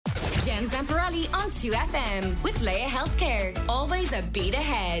Jen Zamparelli on 2FM with Leia Healthcare. Always a beat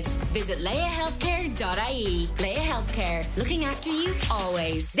ahead. Visit leiahealthcare.ie. Leia Healthcare, looking after you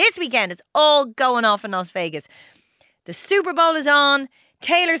always. This weekend, it's all going off in Las Vegas. The Super Bowl is on.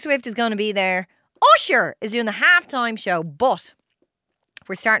 Taylor Swift is going to be there. Usher is doing the halftime show, but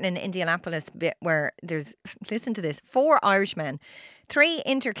we're starting in Indianapolis, where there's, listen to this, 4 Irishmen, 3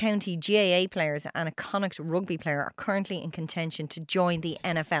 inter-county GAA players and a Connacht rugby player are currently in contention to join the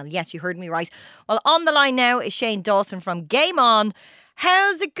NFL. Yes, you heard me right. Well, on the line now is Shane Dawson from Game On.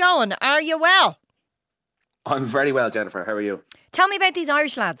 How's it going? Are you well? I'm very well, Jennifer. How are you? Tell me about these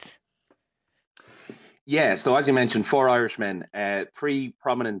Irish lads. Yeah, so as you mentioned, 4 Irishmen, 3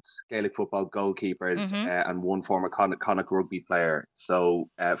 prominent Gaelic football goalkeepers and 1 former Connacht rugby player. So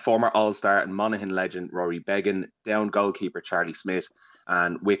former All-Star and Monaghan legend Rory Beggan, down goalkeeper Charlie Smith,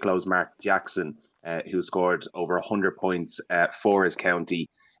 and Wicklow's Mark Jackson, who scored over 100 points for his county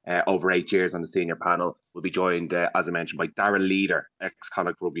over 8 years on the senior panel, will be joined, as I mentioned, by Darragh Leader,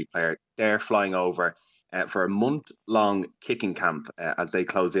 ex-Connacht rugby player. They're flying over for a month-long kicking camp as they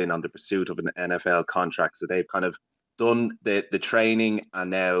close in on the pursuit of an NFL contract. So they've kind of done the training,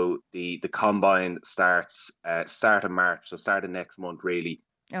 and now the combine starts start of March, so start of next month really.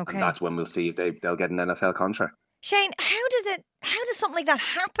 Okay. And that's when we'll see if they'll get an NFL contract. Shane, how does something like that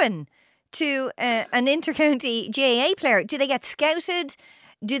happen to an inter-county GAA player? Do they get scouted?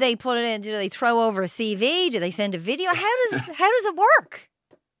 Do they put it in? Do they throw over a CV? Do they send a video? How does it work?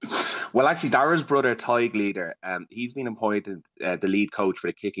 Well, actually, Darragh's brother, Tig Leader, he's been appointed the lead coach for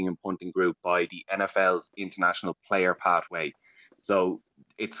the kicking and punting group by the NFL's International Player Pathway. So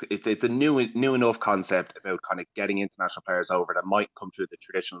it's a new enough concept about kind of getting international players over that might come through the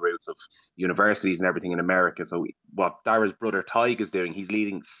traditional routes of universities and everything in America. So what Darragh's brother Tig is doing, he's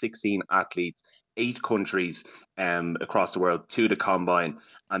leading 16 athletes, 8 countries across the world to the combine,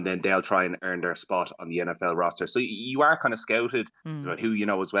 and then they'll try and earn their spot on the NFL roster. So you are kind of scouted about who you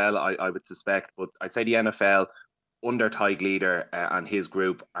know as well, I would suspect. But I'd say the NFL, under Tig Leader and his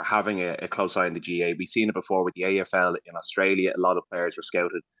group, are having a close eye on the GA. We've seen it before with the AFL in Australia. A lot of players were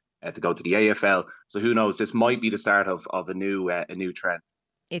scouted to go to the AFL. So who knows? This might be the start of a new trend.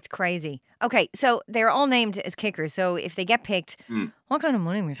 It's crazy. Okay, so they're all named as kickers. So if they get picked, what kind of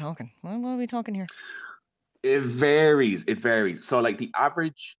money are we talking? What are we talking here? It varies. So like the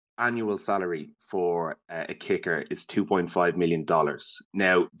average annual salary for a kicker is $2.5 million.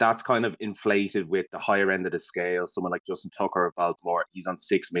 Now, that's kind of inflated with the higher end of the scale. Someone like Justin Tucker of Baltimore, he's on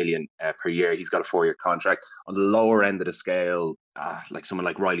 $6 million per year. He's got a 4-year contract. On the lower end of the scale, like someone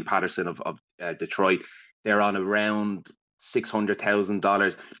like Riley Patterson of Detroit, they're on around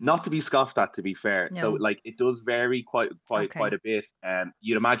 $600,000. Not to be scoffed at, to be fair. No. So like it does vary quite a bit.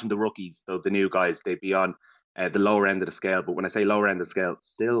 You'd imagine the rookies, though, the new guys, they'd be on the lower end of the scale. But when I say lower end of the scale,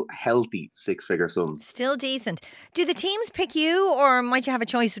 still healthy 6-figure sums. Still decent. Do the teams pick you, or might you have a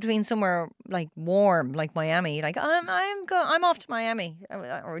choice between somewhere like warm, like Miami? Like I'm off to Miami,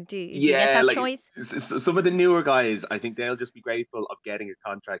 or do you get that choice? Some of the newer guys, I think they'll just be grateful of getting a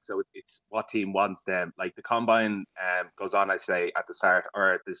contract. So it's what team wants them. Like the combine goes on, I say, at the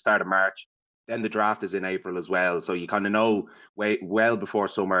start of March. Then the draft is in April as well. So you kind of know well before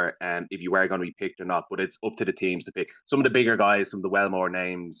summer if you are going to be picked or not. But it's up to the teams to pick. Some of the bigger guys, some of the well-known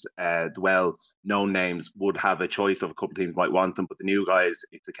names, the well-known names would have a choice of a couple of teams might want them. But the new guys,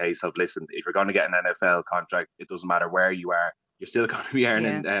 it's a case of, listen, if you're going to get an NFL contract, it doesn't matter where you are. You're still going to be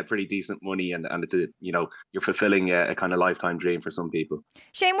earning pretty decent money, and it's you're fulfilling a kind of lifetime dream for some people.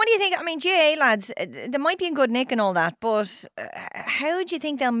 Shane, what do you think? I mean, GAA lads, they might be in good nick and all that, but how do you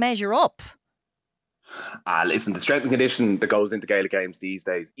think they'll measure up? Listen, the strength and conditioning that goes into Gaelic games these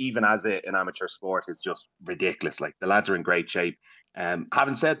days, even as an amateur sport, is just ridiculous. Like, the lads are in great shape.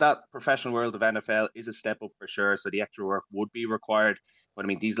 Having said that, professional world of NFL is a step up for sure, so the extra work would be required. But I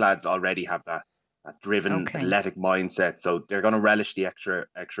mean, these lads already have that driven, athletic mindset, so they're going to relish the extra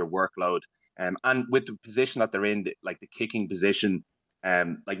workload. And with the position that they're in, like the kicking position,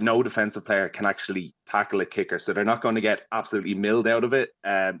 like no defensive player can actually tackle a kicker, so they're not going to get absolutely milled out of it.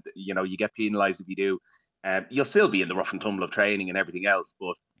 You get penalised if you do. You'll still be in the rough and tumble of training and everything else,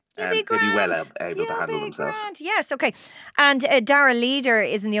 but they'll be well able to handle themselves. Yes, okay. And Darragh Leader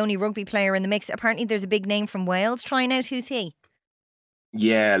isn't the only rugby player in the mix. Apparently there's a big name from Wales trying out. Who's he?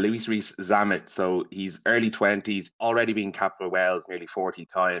 Yeah, Louis Rees-Zammit. So he's early 20s, already been capped for Wales nearly 40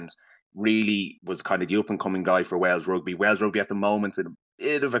 times. Really was kind of the up-and-coming guy for Wales rugby. Wales rugby at the moment in a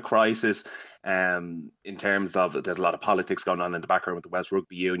bit of a crisis in terms of there's a lot of politics going on in the background with the Welsh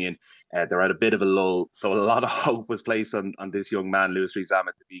Rugby Union. They're at a bit of a lull. So a lot of hope was placed on this young man, Louis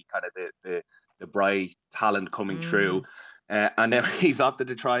Rees-Zammit, to be kind of the bright talent coming through. and then he's opted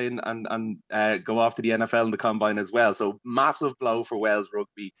to try and go off to the NFL in the combine as well. So massive blow for Wales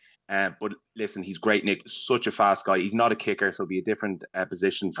rugby. But listen, he's great, Nick. Such a fast guy. He's not a kicker, so it'll be a different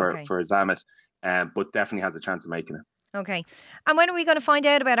position for Zamet, but definitely has a chance of making it. Okay. And when are we going to find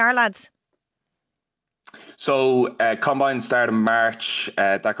out about our lads? So combine start in March.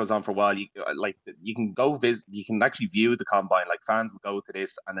 That goes on for a while. You can go visit. You can actually view the combine. Like, fans will go to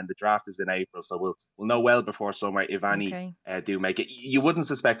this, and then the draft is in April. So we'll know well before summer if any do make it. You wouldn't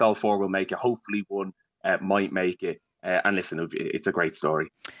suspect all 4 will make it. Hopefully one might make it. And listen, it's a great story.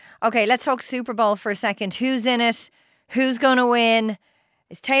 Okay, let's talk Super Bowl for a second. Who's in it? Who's going to win?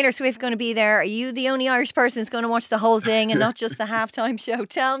 Is Taylor Swift going to be there? Are you the only Irish person who's going to watch the whole thing and not just the halftime show?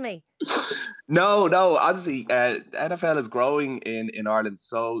 Tell me. No. Honestly, NFL is growing in Ireland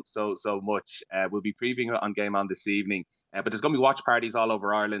so much. We'll be previewing it on Game On this evening. But there's going to be watch parties all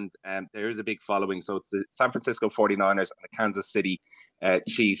over Ireland. There is a big following. So it's the San Francisco 49ers and the Kansas City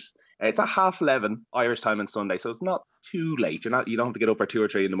Chiefs. It's at 11:30 Irish time on Sunday. So it's not too late. You don't have to get up at 2 or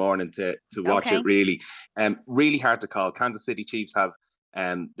 3 in the morning to watch it, really. Really hard to call. Kansas City Chiefs have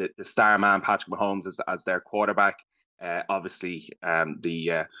the star man Patrick Mahomes as their quarterback. Obviously,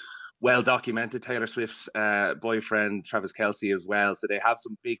 the well-documented Taylor Swift's boyfriend, Travis Kelce, as well. So they have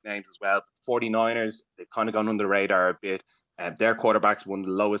some big names as well. 49ers, they've kind of gone under the radar a bit. Their quarterback's one of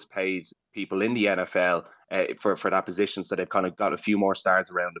the lowest paid people in the NFL for that position. So they've kind of got a few more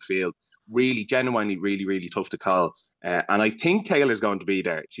stars around the field. Really, genuinely, really, really tough to call. And I think Taylor's going to be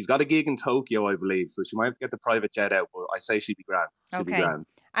there. She's got a gig in Tokyo, I believe. So she might have to get the private jet out. But I say she'd be grand. She'd be grand.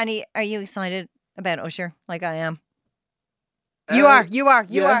 Annie, are you excited about Usher like I am? You are,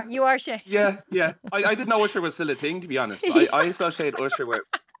 Shay. Yeah. I didn't know Usher was still a thing, to be honest. I associate Usher with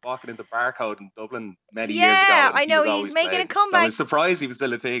walking into Barcode in Dublin many years ago. Yeah, I know, he's making a comeback. So I was surprised he was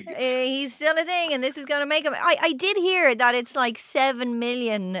still a thing. He's still a thing, and this is going to make him. I did hear that it's like $7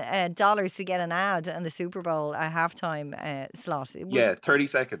 million to get an ad in the Super Bowl halftime slot. Yeah, 30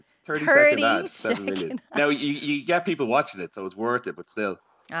 second. 30 second ad, 7 million. Now, you get people watching it, so it's worth it, but still.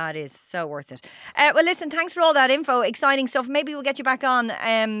 It is so worth it. Well, listen, thanks for all that info. Exciting stuff. Maybe we'll get you back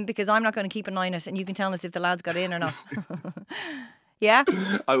on because I'm not going to keep an eye on it, and you can tell us if the lads got in or not. Yeah?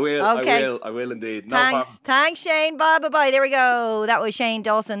 I will. Okay. I will indeed. No problem. Thanks, Shane. Bye. There we go. That was Shane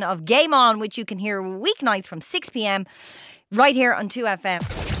Dawson of Game On, which you can hear weeknights from 6 p.m. right here on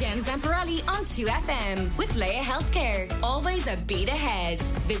 2FM. Jen Zamparelli on 2FM with Leia Healthcare. Always a beat ahead.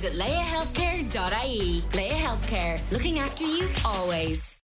 Visit leiahealthcare.ie. Leia Healthcare. Looking after you always.